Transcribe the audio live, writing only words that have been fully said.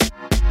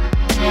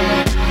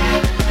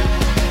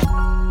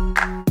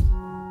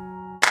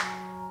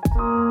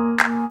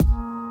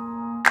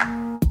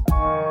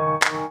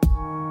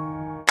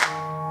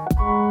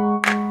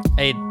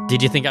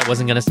Did you think I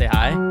wasn't going to say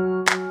hi?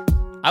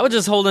 I was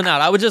just holding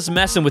out. I was just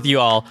messing with you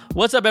all.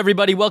 What's up,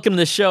 everybody? Welcome to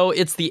the show.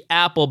 It's the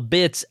Apple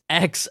Bitz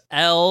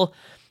XL.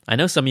 I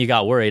know some of you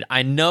got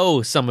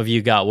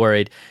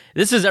worried.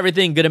 This is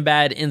everything good and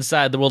bad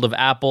inside the world of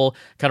Apple,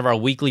 kind of our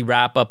weekly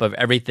wrap-up of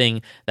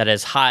everything that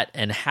is hot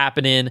and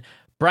happening.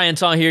 Brian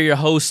Tong here, your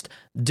host,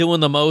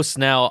 doing the most.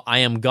 Now, I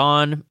am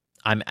gone.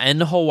 I'm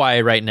in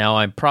Hawaii right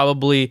now.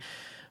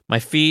 My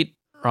feet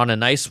are on a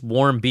nice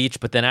warm beach,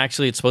 but then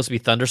actually it's supposed to be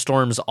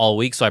thunderstorms all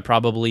week, so I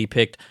probably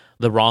picked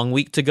the wrong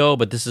week to go,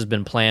 but this has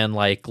been planned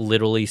like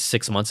literally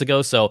 6 months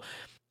ago, so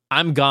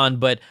I'm gone,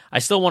 but I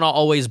still want to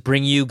always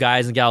bring you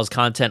guys and gals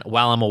content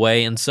while I'm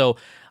away, and so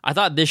I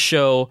thought this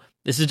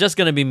is just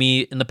going to be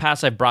me. In the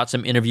past, I've brought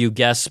some interview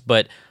guests,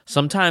 but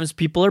sometimes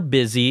people are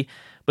busy,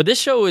 but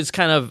this show is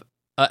kind of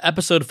an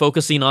episode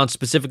focusing on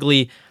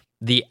specifically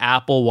the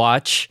Apple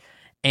Watch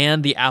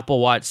and the Apple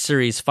Watch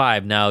Series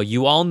 5. Now,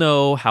 you all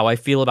know how I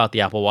feel about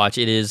the Apple Watch.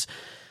 It is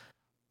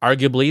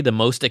arguably the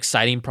most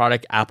exciting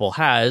product Apple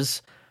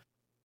has.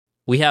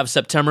 We have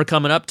September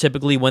coming up,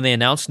 typically when they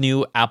announce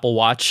new Apple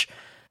Watch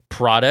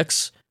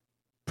products,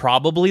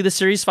 probably the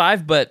Series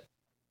 5, but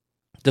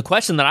the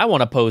question that I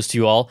want to pose to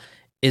you all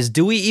is,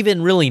 do we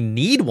even really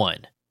need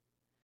one?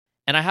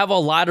 And I have a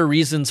lot of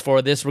reasons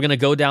for this. We're going to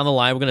go down the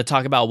line. We're going to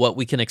talk about what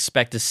we can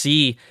expect to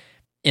see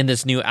in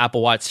this new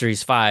Apple Watch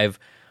Series 5.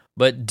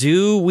 But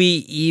do we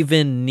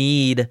even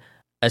need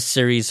a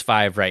Series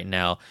 5 right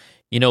now?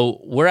 You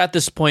know, we're at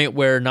this point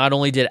where not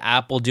only did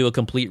Apple do a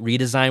complete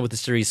redesign with the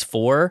Series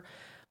 4,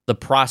 the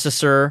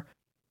processor,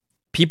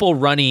 people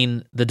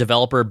running the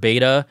developer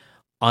beta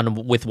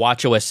with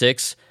watchOS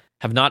 6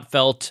 have not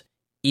felt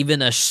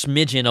even a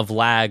smidgen of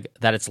lag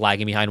that it's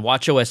lagging behind.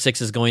 watchOS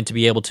 6 is going to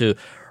be able to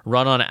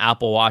run on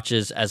Apple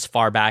Watches as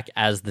far back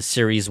as the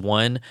Series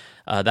 1.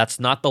 That's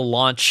not the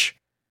launch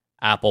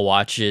Apple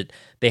Watch.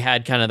 They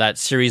had kind of that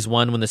Series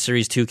 1 when the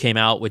Series 2 came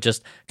out with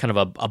just kind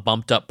of a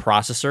bumped up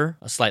processor,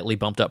 a slightly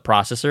bumped up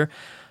processor.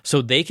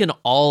 So they can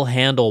all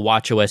handle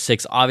watchOS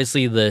 6.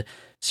 Obviously, the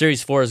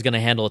Series 4 is going to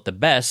handle it the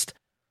best.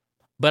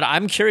 But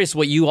I'm curious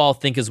what you all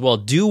think as well.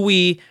 Do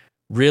we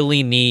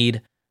really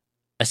need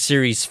a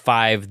Series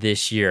 5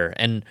 this year?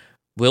 And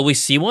will we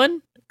see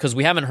one? Because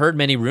we haven't heard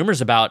many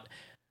rumors about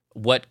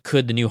what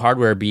could the new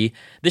hardware be.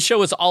 This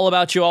show is all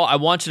about you all. I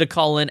want you to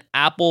call in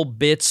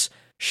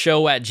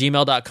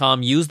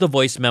applebitzshow@gmail.com. Use the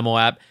voice memo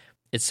app.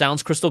 It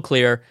sounds crystal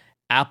clear.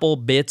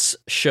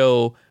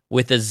 Applebitzshow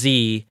with a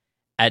Z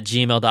at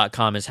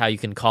gmail.com is how you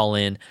can call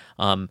in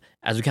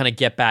as we kind of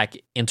get back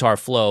into our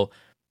flow.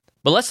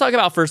 But let's talk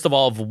about, first of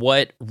all, of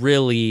what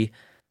really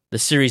the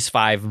Series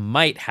 5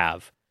 might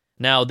have.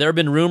 Now, there have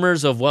been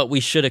rumors of what we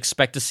should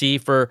expect to see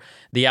for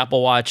the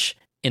Apple Watch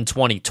in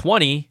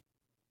 2020.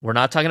 We're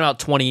not talking about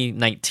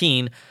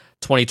 2019.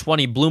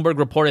 2020, Bloomberg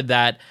reported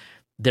that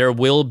there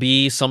will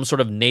be some sort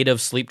of native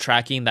sleep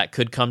tracking that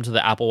could come to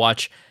the Apple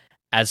Watch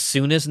as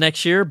soon as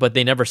next year, but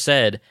they never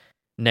said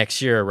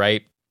next year,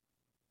 right?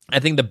 I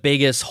think the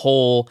biggest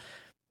hole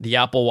the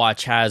Apple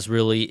Watch has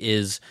really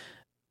is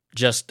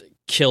just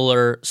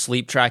killer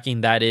sleep tracking.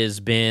 That has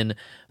been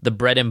the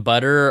bread and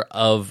butter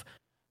of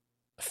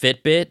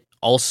Fitbit.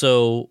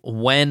 Also,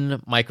 when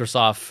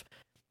Microsoft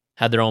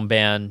had their own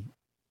band,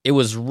 it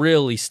was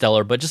really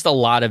stellar, but just a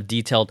lot of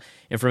detailed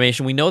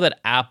information. We know that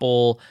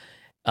Apple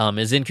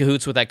is in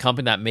cahoots with that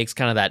company that makes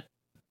kind of that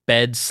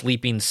bed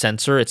sleeping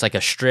sensor. It's like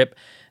a strip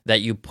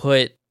that you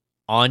put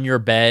on your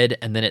bed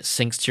and then it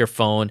syncs to your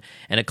phone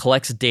and it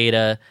collects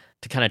data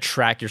to kind of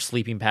track your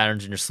sleeping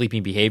patterns and your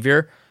sleeping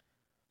behavior.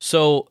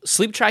 So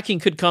sleep tracking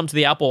could come to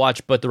the Apple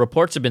Watch, but the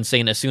reports have been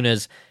saying as soon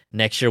as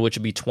next year, which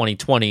would be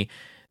 2020.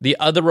 The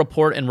other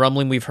report and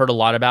rumbling we've heard a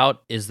lot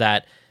about is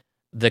that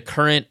the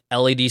current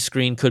LED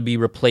screen could be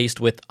replaced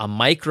with a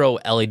micro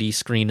LED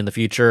screen in the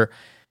future.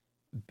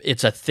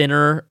 It's a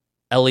thinner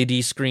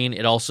LED screen.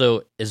 It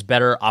also is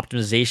better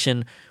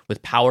optimization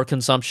with power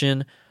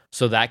consumption,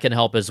 so that can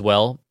help as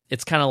well.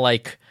 It's kind of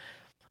like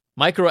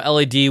micro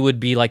LED would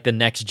be like the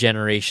next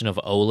generation of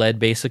OLED,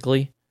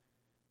 basically,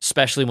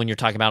 especially when you're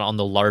talking about on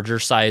the larger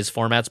size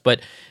formats,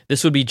 but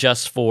this would be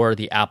just for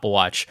the Apple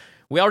Watch.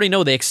 We already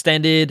know they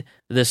extended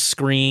the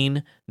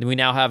screen. We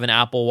now have an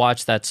Apple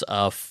Watch that's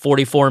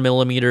 44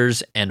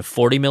 millimeters and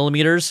 40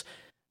 millimeters.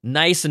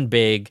 Nice and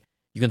big.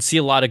 You can see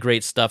a lot of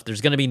great stuff.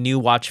 There's going to be new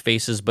watch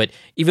faces, but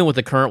even with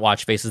the current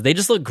watch faces, they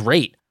just look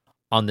great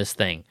on this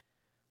thing.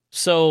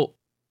 So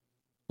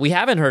we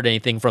haven't heard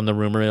anything from the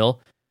rumor mill.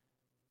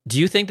 Do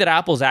you think that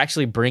Apple's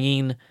actually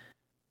bringing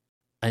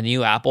a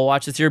new Apple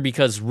Watch this year?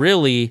 Because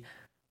really,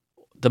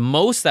 the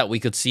most that we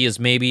could see is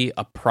maybe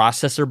a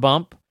processor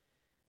bump.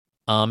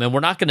 And we're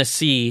not going to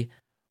see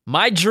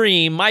my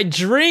dream.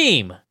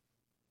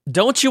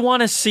 Don't you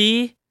want to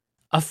see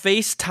a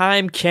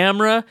FaceTime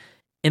camera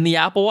in the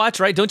Apple Watch,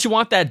 right? Don't you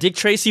want that Dick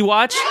Tracy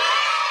watch?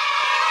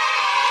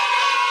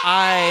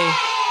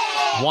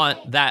 I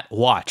want that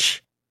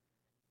watch.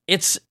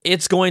 It's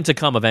going to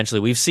come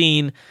eventually. We've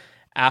seen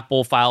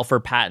Apple file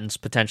for patents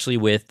potentially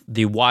with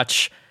the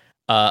watch,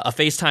 a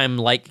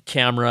FaceTime-like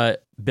camera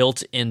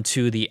built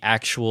into the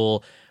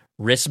actual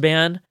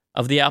wristband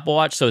of the Apple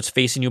Watch, so it's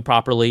facing you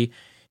properly.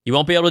 You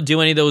won't be able to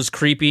do any of those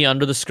creepy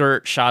under the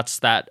skirt shots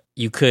that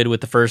you could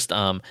with the first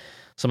some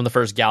of the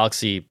first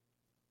Galaxy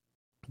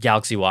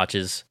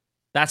watches.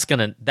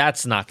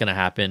 That's not gonna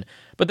happen.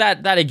 But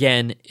that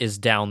again is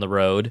down the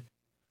road.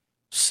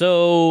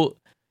 So,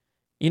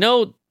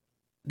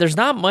 there's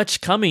not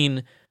much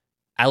coming,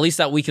 at least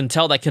that we can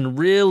tell, that can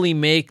really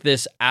make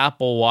this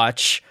Apple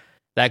Watch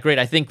that great.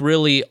 I think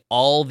really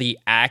all the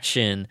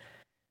action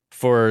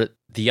for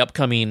the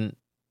upcoming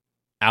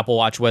Apple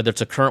Watch, whether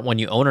it's a current one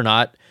you own or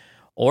not,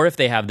 or if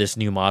they have this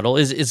new model,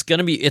 is going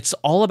to be, it's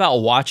all about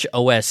Watch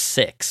OS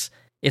 6.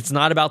 It's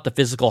not about the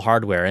physical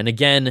hardware. And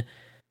again,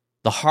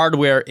 the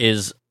hardware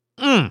is,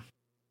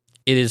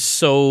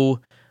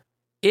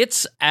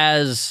 it's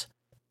as,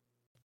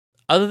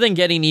 other than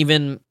getting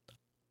even,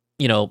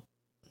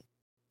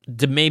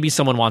 maybe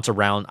someone wants a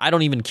round, I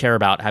don't even care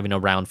about having a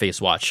round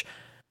face watch.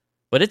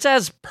 But it's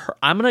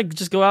I'm going to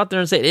just go out there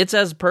and say it's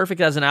as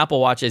perfect as an Apple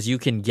Watch as you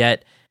can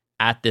get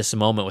at this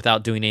moment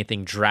without doing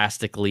anything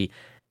drastically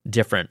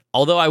different.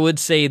 Although I would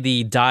say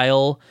the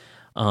dial,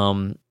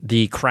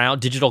 the crown,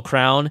 digital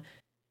crown,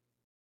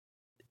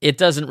 it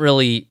doesn't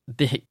really,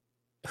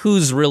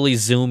 who's really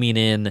zooming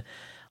in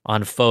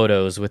on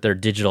photos with their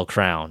digital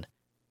crown?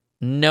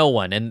 No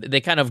one. And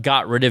they kind of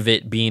got rid of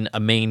it being a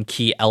main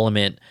key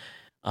element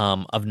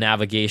of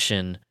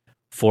navigation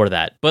for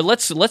that. But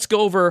let's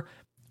go over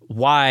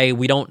why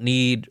we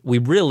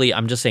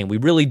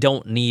really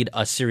don't need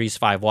a Series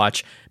 5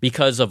 watch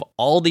because of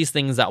all these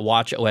things that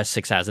Watch OS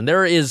 6 has. And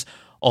there is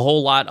a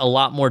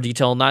lot more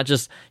detail, not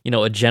just,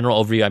 a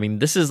general overview. I mean,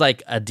 this is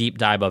like a deep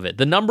dive of it.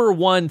 The number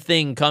one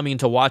thing coming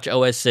to Watch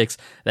OS 6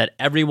 that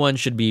everyone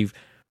should be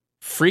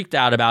freaked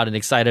out about and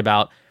excited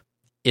about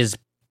is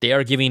they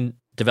are giving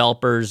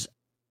developers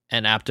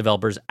and app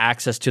developers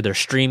access to their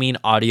streaming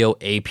audio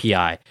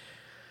API.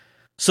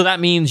 So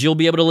that means you'll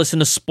be able to listen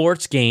to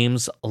sports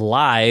games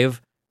live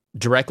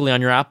directly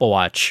on your Apple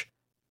Watch,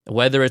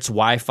 whether it's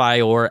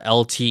Wi-Fi or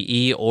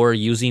LTE or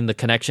using the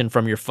connection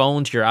from your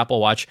phone to your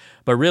Apple Watch.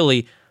 But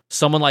really,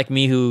 someone like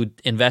me who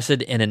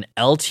invested in an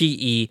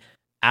LTE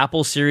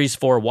Apple Series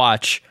 4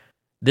 watch,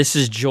 this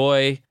is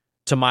joy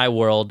to my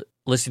world,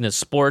 listening to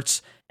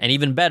sports, and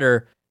even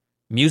better,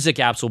 music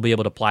apps will be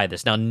able to apply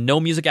this. Now, no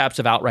music apps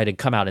have outright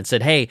come out and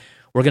said, hey,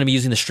 we're going to be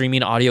using the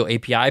streaming audio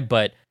API,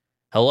 but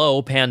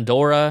hello,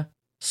 Pandora,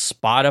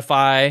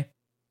 Spotify,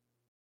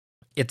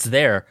 it's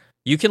there.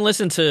 You can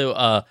listen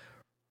to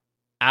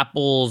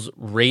Apple's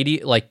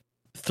radio, like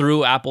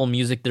through Apple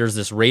Music, there's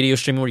this radio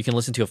streaming where you can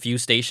listen to a few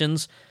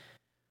stations,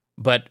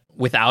 but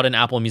without an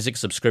Apple Music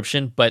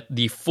subscription. But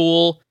the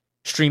full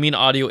streaming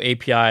audio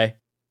API,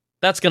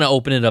 that's going to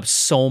open it up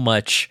so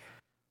much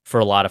for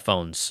a lot of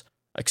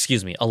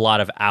a lot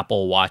of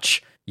Apple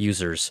Watch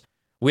users.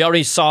 We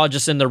already saw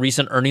just in the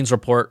recent earnings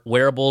report,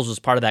 wearables was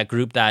part of that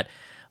group that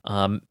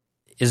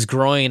is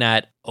growing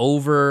at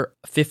over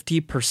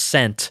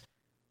 50%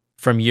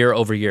 from year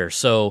over year.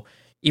 So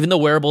even though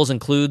wearables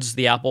includes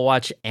the Apple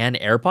Watch and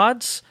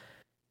AirPods,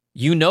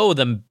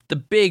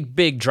 the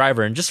big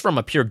driver, and just from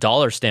a pure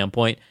dollar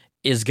standpoint,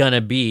 is going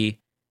to be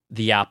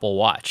the Apple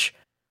Watch.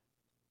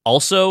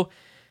 Also,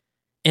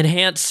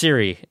 enhanced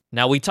Siri.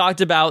 Now, we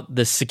talked about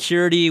the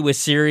security with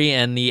Siri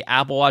and the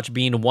Apple Watch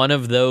being one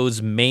of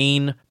those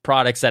main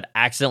products that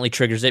accidentally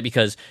triggers it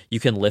because you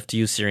can lift to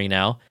use Siri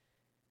now.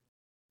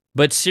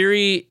 But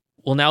Siri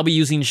will now be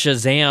using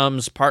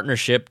Shazam's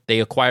partnership. They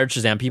acquired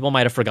Shazam. People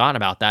might have forgotten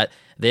about that.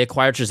 They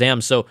acquired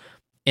Shazam. So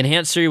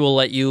enhanced Siri will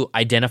let you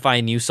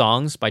identify new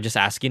songs by just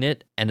asking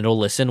it, and it'll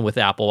listen with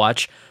the Apple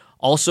Watch.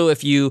 Also,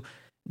 if you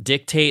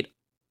dictate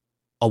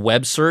a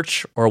web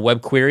search or a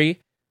web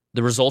query,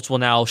 the results will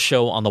now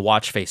show on the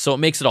watch face. So it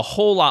makes it a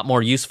whole lot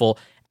more useful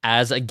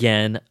as,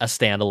 again, a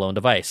standalone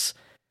device.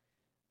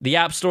 The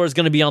App Store is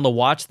going to be on the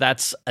watch.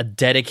 That's a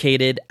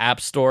dedicated App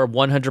Store,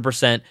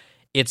 100%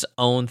 its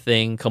own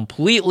thing,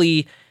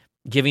 completely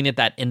giving it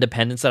that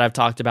independence that I've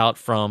talked about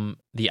from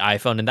the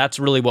iPhone. And that's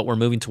really what we're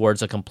moving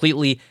towards, a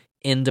completely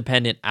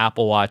independent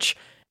Apple Watch,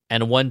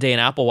 and one day an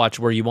Apple Watch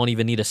where you won't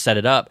even need to set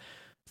it up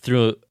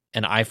through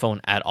an iPhone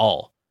at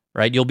all,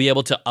 right? You'll be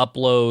able to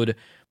upload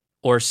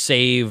or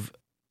save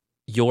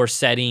your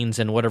settings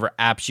and whatever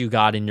apps you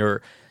got in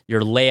your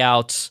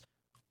layouts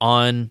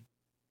in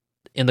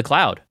the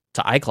cloud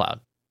to iCloud.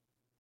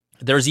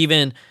 There's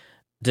even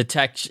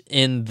detect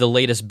in the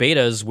latest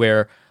betas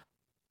where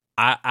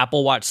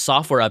Apple Watch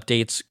software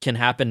updates can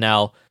happen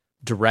now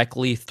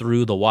directly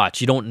through the watch.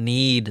 You don't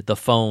need the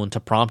phone to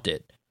prompt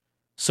it.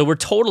 So we're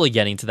totally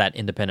getting to that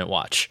independent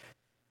watch.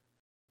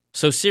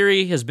 So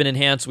Siri has been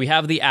enhanced. We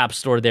have the App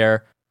Store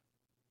there.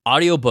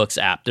 Audiobooks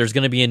app. There's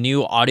going to be a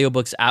new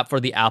audiobooks app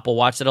for the Apple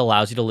Watch that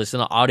allows you to listen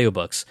to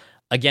audiobooks.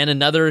 Again,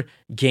 another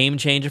game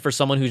changer for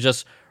someone who's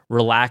just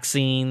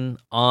relaxing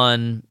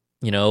on,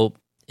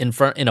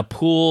 in a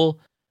pool,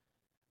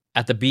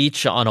 at the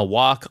beach, on a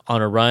walk,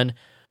 on a run.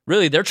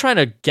 Really, they're trying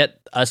to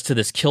get us to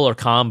this killer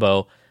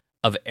combo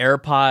of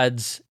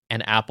AirPods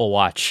and Apple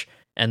Watch.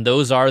 And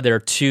those are their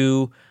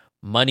two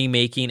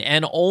money-making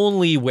and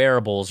only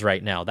wearables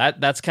right now.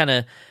 That's kind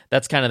of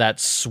That's kind of that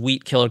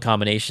sweet killer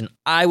combination.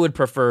 I would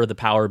prefer the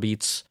Power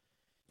Beats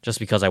just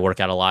because I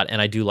work out a lot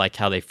and I do like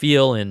how they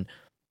feel and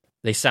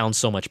they sound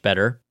so much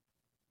better.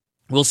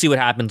 We'll see what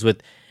happens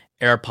with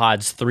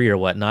AirPods 3 or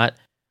whatnot.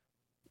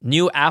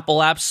 New Apple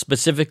apps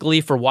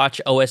specifically for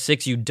Watch OS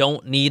 6. You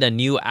don't need a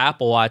new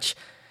Apple Watch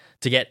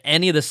to get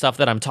any of the stuff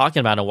that I'm talking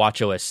about in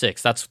Watch OS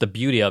 6. That's the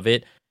beauty of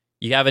it.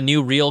 You have a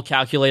new Reel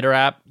Calculator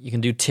app. You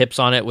can do tips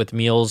on it with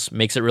meals.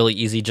 Makes it really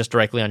easy just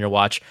directly on your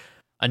watch.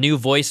 A new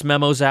voice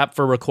memos app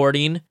for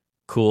recording.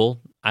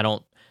 Cool.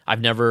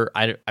 I've never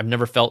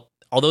felt,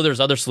 although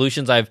there's other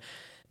solutions, I've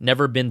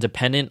never been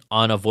dependent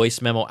on a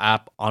voice memo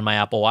app on my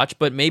Apple Watch,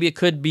 but maybe it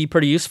could be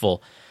pretty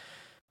useful.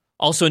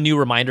 Also a new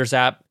reminders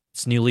app.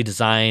 It's newly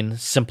designed,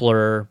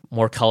 simpler,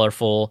 more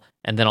colorful,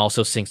 and then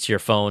also syncs to your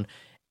phone.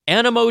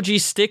 Animoji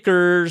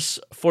stickers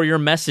for your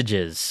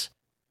messages.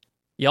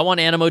 Y'all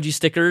want Animoji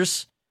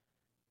stickers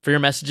for your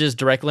messages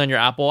directly on your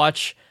Apple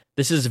Watch?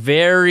 This is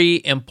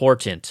very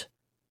important.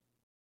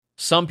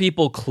 Some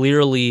people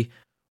clearly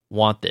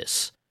want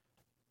this.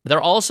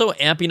 They're also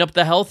amping up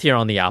the health here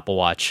on the Apple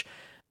Watch.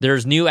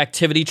 There's new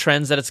activity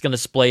trends that it's going to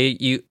display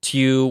to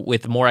you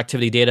with more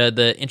activity data.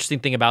 The interesting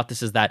thing about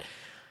this is that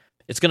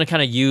it's going to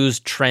kind of use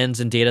trends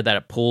and data that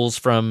it pulls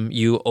from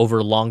you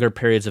over longer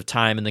periods of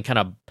time and then kind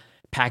of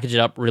package it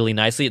up really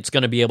nicely. It's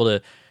going to be able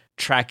to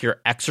track your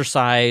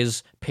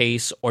exercise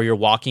pace or your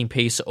walking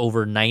pace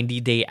over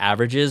 90-day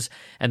averages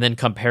and then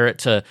compare it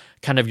to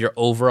kind of your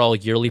overall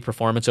yearly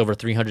performance over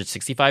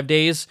 365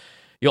 days.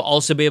 You'll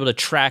also be able to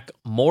track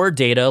more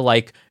data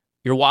like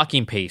your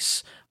walking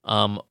pace,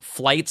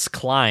 flights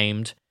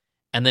climbed,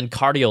 and then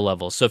cardio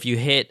levels. So if you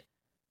hit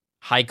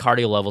high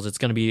cardio levels, it's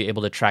going to be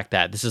able to track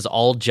that. This is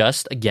all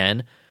just,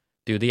 again,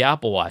 through the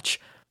Apple Watch.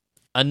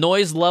 A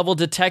noise level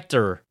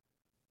detector.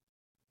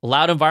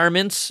 Loud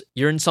environments,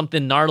 you're in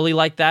something gnarly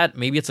like that.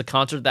 Maybe it's a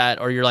concert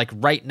or you're like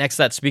right next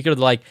to that speaker,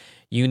 they're like,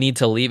 you need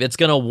to leave. It's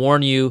going to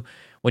warn you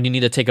when you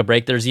need to take a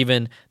break. They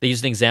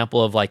use an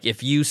example of like,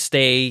 if you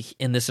stay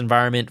in this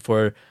environment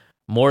for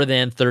more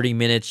than 30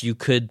 minutes, you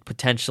could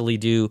potentially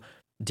do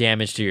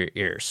damage to your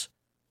ears.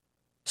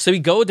 So we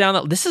go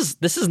down, this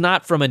is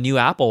not from a new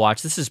Apple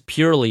Watch. This is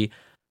purely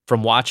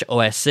from Watch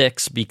OS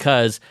 6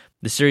 because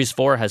the Series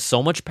 4 has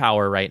so much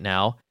power right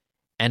now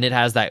and it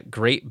has that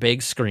great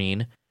big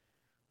screen.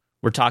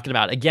 We're talking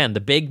about, again, the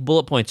big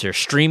bullet points here: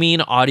 streaming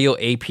audio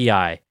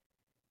API,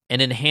 an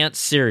enhanced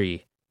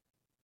Siri,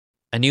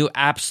 a new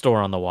app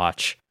store on the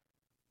watch,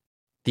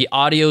 the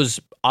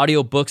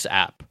audiobooks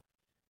app,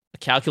 a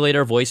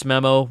calculator, voice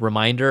memo,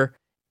 reminder,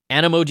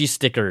 Animoji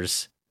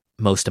stickers,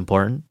 most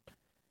important,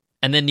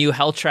 and then new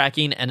health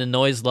tracking and a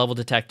noise level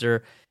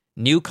detector,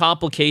 new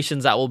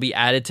complications that will be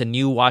added to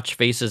new watch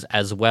faces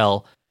as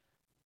well.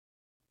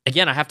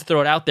 Again, I have to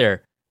throw it out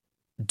there.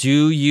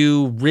 Do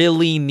you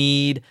really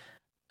need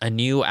a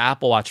new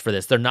Apple Watch for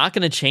this? They're not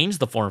going to change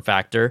the form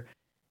factor.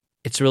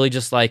 It's really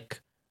just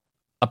like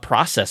a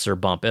processor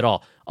bump at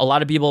all. A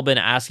lot of people have been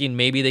asking,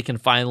 maybe they can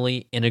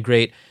finally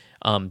integrate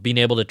being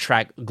able to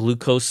track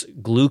glucose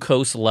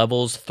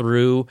levels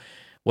through,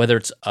 whether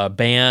it's a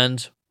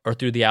band or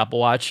through the Apple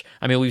Watch.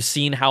 I mean, we've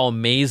seen how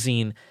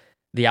amazing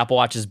the Apple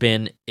Watch has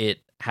been.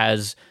 It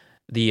has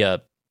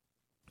the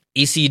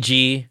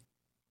ECG,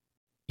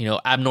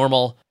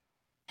 abnormal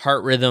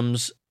heart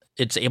rhythms.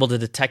 It's able to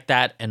detect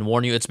that and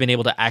warn you. It's been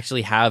able to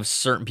actually have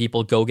certain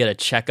people go get a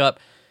checkup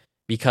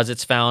because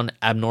it's found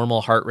abnormal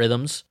heart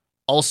rhythms.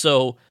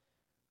 Also,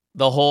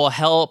 the whole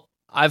help,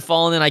 I've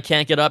fallen and I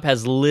can't get up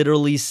has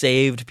literally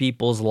saved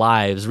people's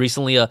lives.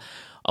 Recently, a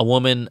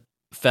woman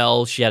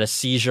fell. She had a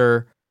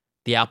seizure.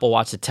 The Apple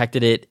Watch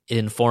detected it. It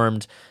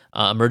informed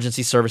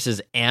emergency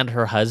services and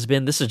her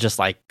husband. This is just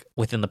like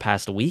within the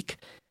past week.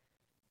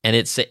 And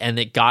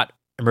it got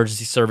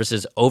emergency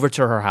services over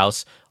to her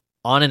house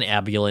on an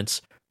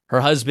ambulance. Her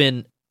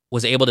husband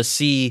was able to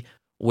see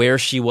where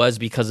she was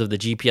because of the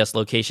GPS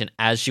location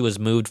as she was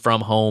moved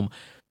from home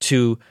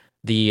to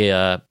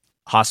the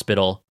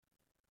hospital.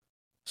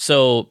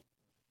 So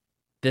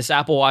this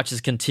Apple Watch is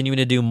continuing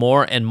to do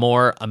more and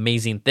more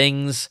amazing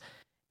things.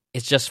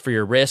 It's just for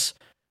your wrist.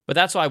 But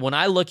that's why when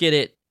I look at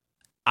it,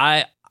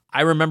 I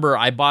remember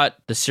I bought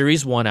the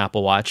Series 1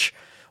 Apple Watch,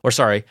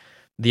 the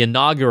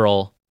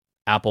inaugural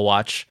Apple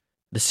Watch.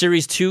 The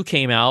Series 2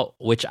 came out,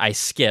 which I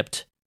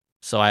skipped.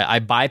 So I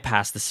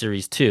bypassed the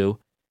Series 2.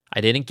 I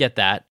didn't get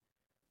that.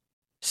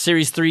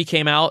 Series 3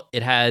 came out.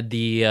 It had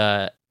the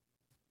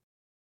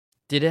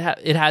it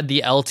had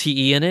the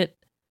LTE in it.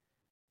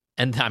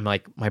 And I'm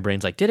like, my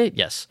brain's like, did it?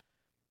 Yes.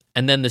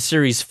 And then the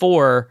Series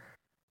 4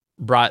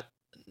 brought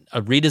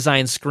a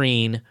redesigned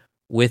screen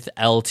with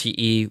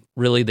LTE,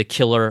 really the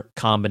killer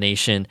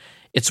combination.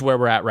 It's where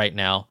we're at right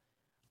now.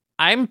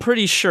 I'm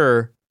pretty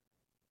sure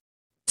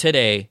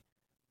today,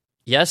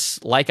 yes,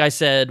 like I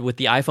said with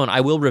the iPhone,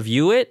 I will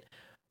review it,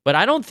 but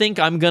I don't think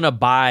I'm going to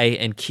buy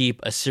and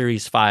keep a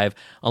Series 5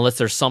 unless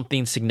there's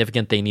something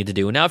significant they need to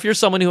do. Now, if you're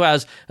someone who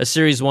has a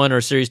Series 1 or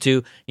a Series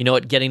 2, you know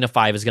what, getting a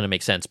 5 is going to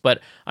make sense. But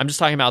I'm just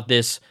talking about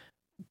this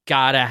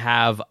gotta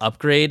have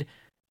upgrade.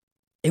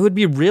 It would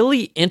be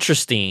really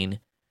interesting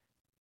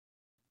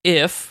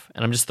and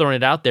I'm just throwing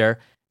it out there,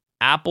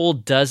 Apple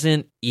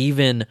doesn't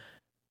even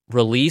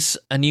release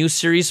a new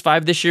Series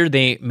 5 this year,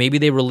 maybe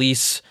they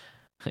release,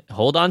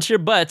 hold on to your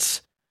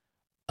butts,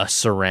 a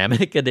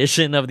ceramic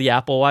edition of the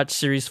Apple Watch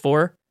Series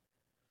 4.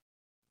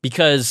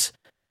 Because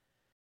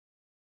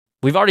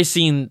we've already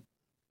seen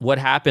what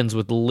happens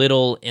with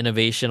little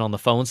innovation on the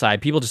phone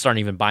side. People just aren't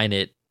even buying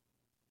it.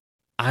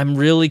 I'm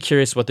really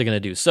curious what they're going to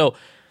do. So,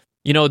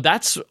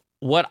 that's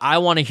what I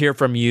want to hear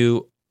from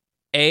you.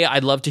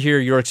 I'd love to hear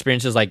your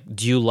experiences. Like,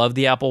 do you love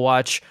the Apple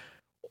Watch?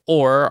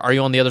 Or are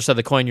you on the other side of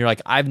the coin? You're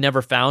like, I've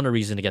never found a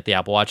reason to get the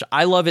Apple Watch.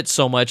 I love it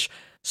so much.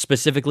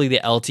 Specifically, the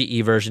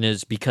LTE version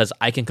is because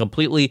I can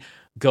completely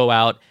go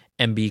out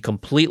and be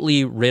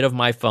completely rid of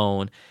my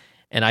phone,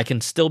 and I can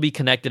still be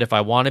connected if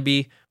I want to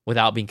be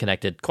without being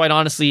connected. Quite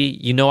honestly,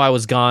 I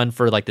was gone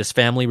for like this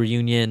family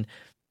reunion,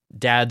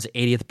 Dad's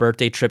 80th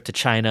birthday trip to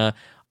China.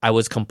 I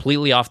was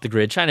completely off the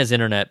grid. China's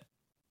internet,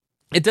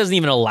 it doesn't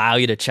even allow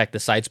you to check the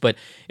sites, but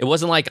it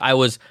wasn't like I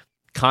was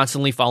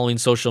constantly following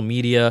social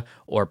media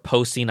or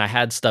posting. I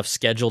had stuff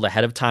scheduled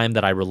ahead of time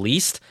that I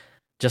released,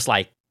 just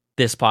like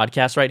this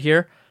podcast right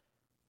here.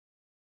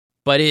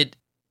 But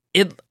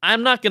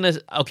I'm not going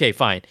to, okay,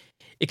 fine.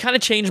 It kind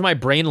of changed my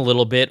brain a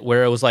little bit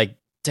where it was like,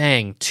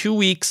 dang, 2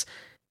 weeks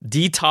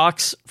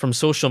detox from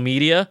social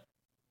media.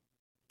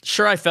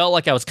 Sure, I felt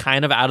like I was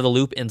kind of out of the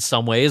loop in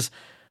some ways,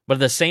 but at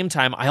the same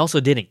time, I also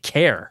didn't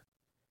care,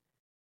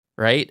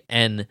 right?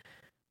 And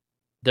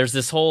there's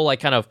this whole like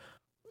kind of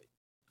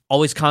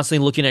always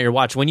constantly looking at your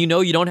watch. When you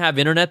don't have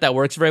internet that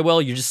works very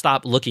well, you just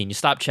stop looking, you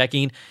stop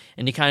checking,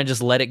 and you kind of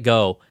just let it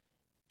go.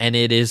 And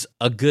it is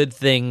a good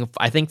thing,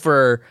 I think,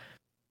 for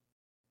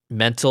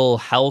mental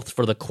health,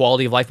 for the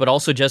quality of life, but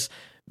also just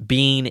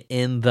being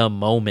in the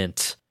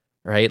moment,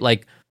 right?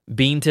 Like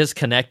being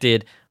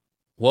disconnected,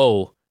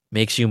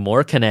 makes you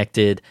more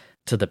connected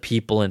to the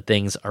people and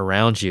things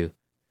around you.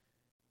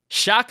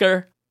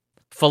 Shocker,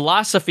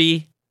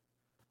 philosophy,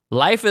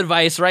 life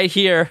advice right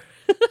here.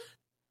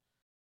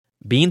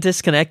 Being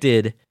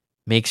disconnected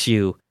makes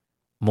you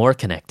more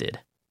connected.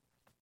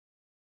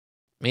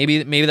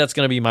 Maybe that's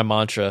going to be my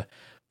mantra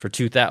for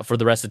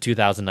the rest of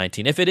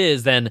 2019. If it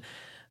is, then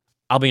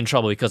I'll be in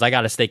trouble because I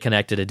got to stay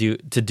connected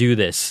to do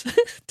this,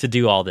 to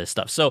do all this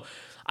stuff. So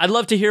I'd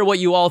love to hear what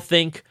you all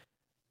think.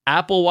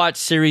 Apple Watch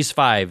Series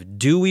 5.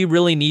 Do we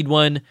really need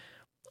one?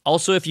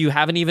 Also, if you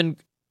haven't even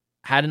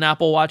had an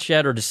Apple Watch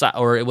yet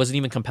or it wasn't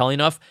even compelling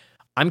enough,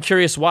 I'm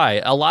curious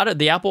why. A lot of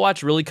the Apple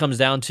Watch really comes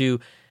down to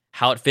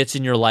how it fits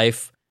in your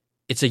life.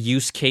 It's a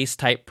use case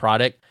type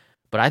product,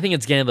 but I think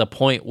it's getting to the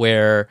point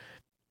where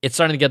it's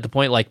starting to get to the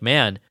point like,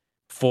 man,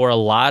 for a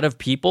lot of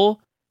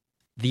people,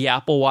 the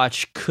Apple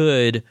Watch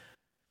could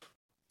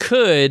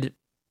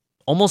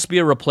almost be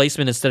a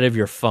replacement instead of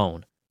your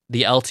phone,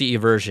 the LTE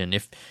version.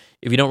 If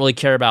you don't really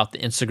care about the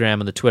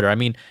Instagram and the Twitter, I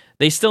mean,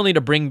 they still need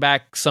to bring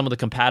back some of the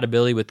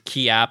compatibility with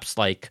key apps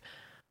like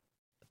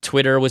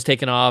Twitter was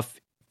taken off,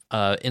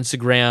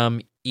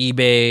 Instagram,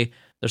 eBay.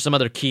 There's some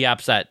other key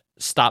apps that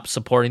stopped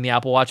supporting the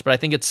Apple Watch, but I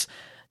think it's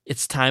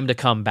time to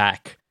come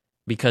back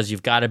because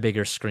you've got a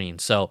bigger screen.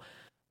 So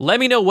let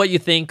me know what you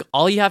think.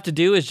 All you have to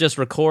do is just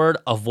record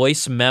a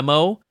voice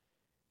memo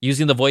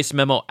using the voice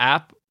memo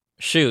app.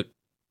 Shoot.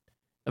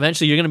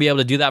 Eventually, you're going to be able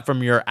to do that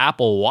from your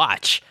Apple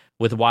Watch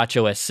with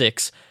watchOS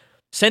 6.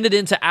 Send it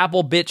into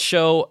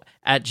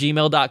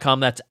applebitsshow@gmail.com.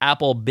 That's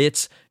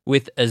applebits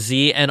with a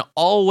Z. And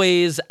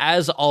always,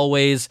 as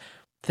always,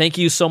 thank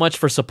you so much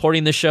for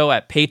supporting the show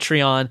at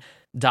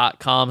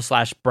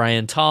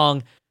patreon.com/Brian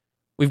Tong.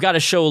 We've got to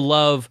show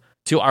love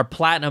to our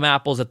platinum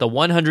apples at the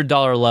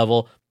 $100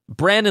 level.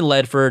 Brandon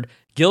Ledford,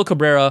 Gil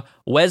Cabrera,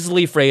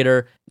 Wesley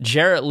Frater,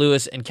 Jarrett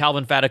Lewis, and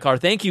Calvin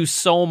Fadakar. Thank you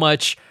so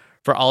much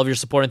for all of your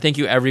support, and thank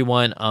you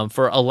everyone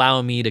for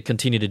allowing me to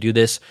continue to do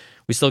this.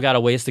 We still got a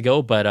ways to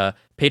go, but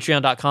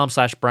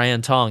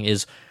patreon.com/Brian Tong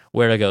is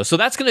where to go. So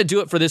that's going to do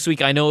it for this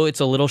week. I know it's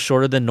a little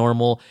shorter than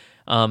normal,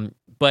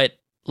 but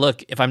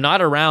look, if I'm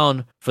not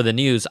around for the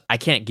news, I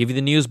can't give you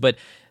the news, but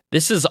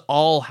this is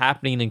all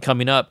happening and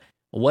coming up.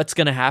 What's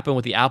going to happen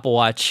with the Apple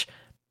Watch?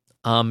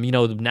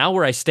 Now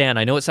where I stand,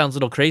 I know it sounds a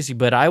little crazy,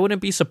 but I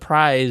wouldn't be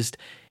surprised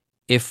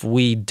if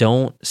we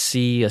don't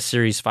see a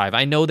Series 5.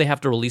 I know they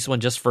have to release one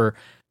just to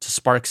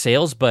spark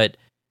sales, but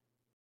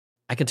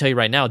I can tell you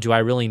right now, do I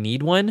really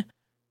need one?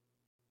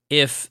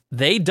 If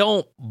they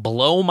don't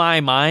blow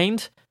my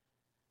mind,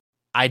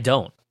 I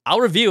don't. I'll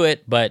review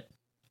it, but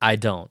I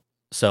don't.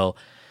 So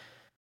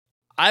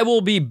I will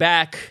be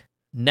back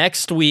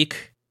next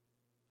week.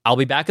 I'll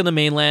be back in the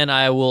mainland.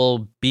 I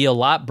will be a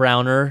lot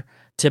browner.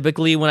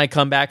 Typically, when I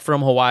come back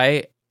from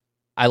Hawaii,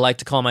 I like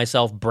to call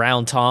myself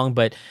Brown Tong,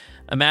 but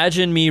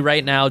imagine me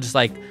right now just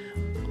like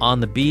on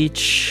the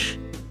beach,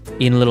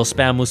 eating a little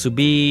spam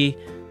musubi,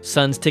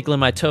 sun's tickling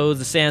my toes,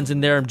 the sand's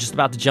in there, I'm just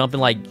about to jump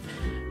and like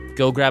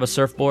go grab a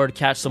surfboard,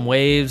 catch some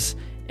waves,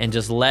 and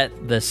just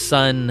let the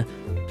sun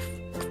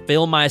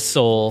fill my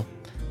soul,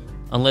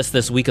 unless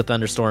this week of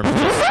thunderstorm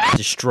just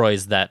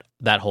destroys that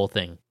whole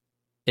thing.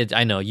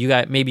 I know, you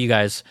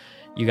guys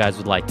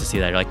would like to see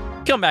that. You're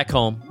like, come back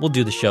home, we'll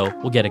do the show,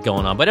 we'll get it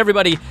going on. But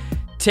everybody,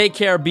 Take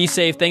care. Be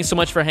safe. Thanks so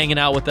much for hanging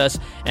out with us.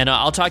 And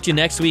I'll talk to you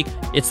next week.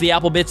 It's the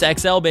Apple Bitz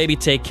XL, baby.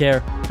 Take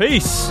care.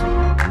 Peace.